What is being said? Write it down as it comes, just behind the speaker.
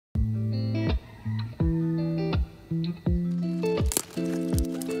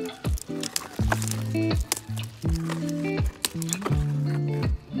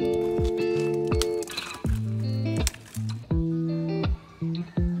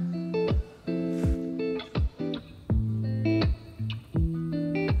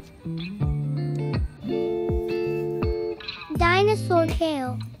or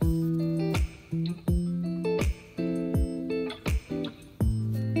kale.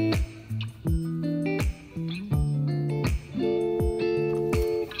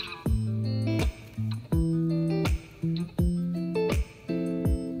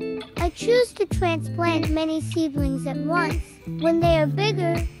 I choose to transplant many seedlings at once. When they are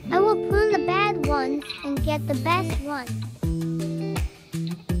bigger, I will prune the bad ones and get the best ones.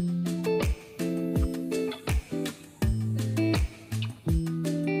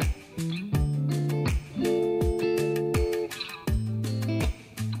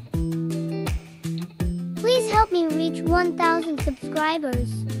 Please help me reach 1,000 subscribers.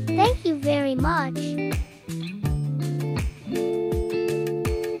 Thank you very much.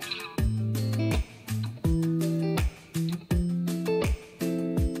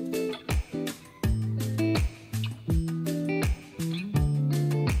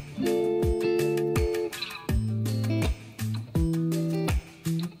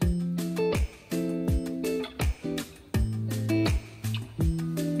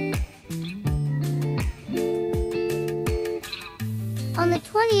 On the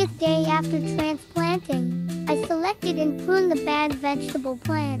 20th day after transplanting, I selected and pruned the bad vegetable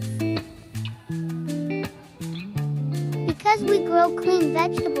plants. Because we grow clean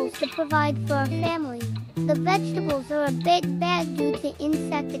vegetables to provide for our family, the vegetables are a bit bad due to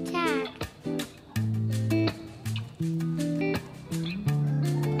insect attack.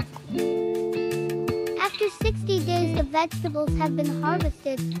 After 60 days, the vegetables have been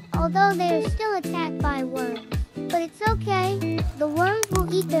harvested, although they are still attacked by worms. But it's okay, the worms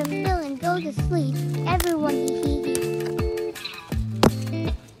will eat their fill and go to sleep. Everyone hee.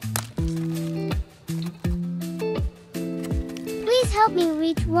 Please help me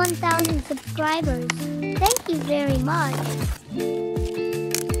reach 1,000 subscribers. Thank you very much.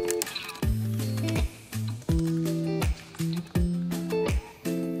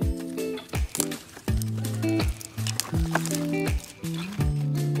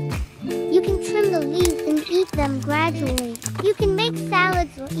 You can trim the leaves and eat them gradually. You can make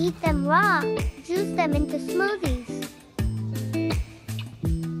salads or eat them raw, juice them into smoothies.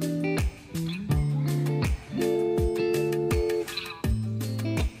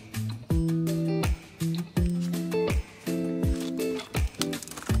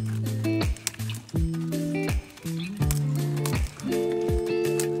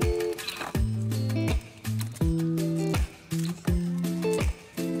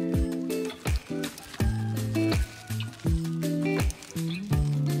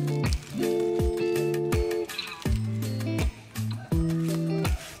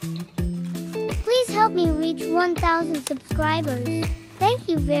 Please help me reach 1,000 subscribers. Thank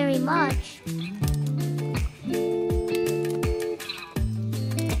you very much.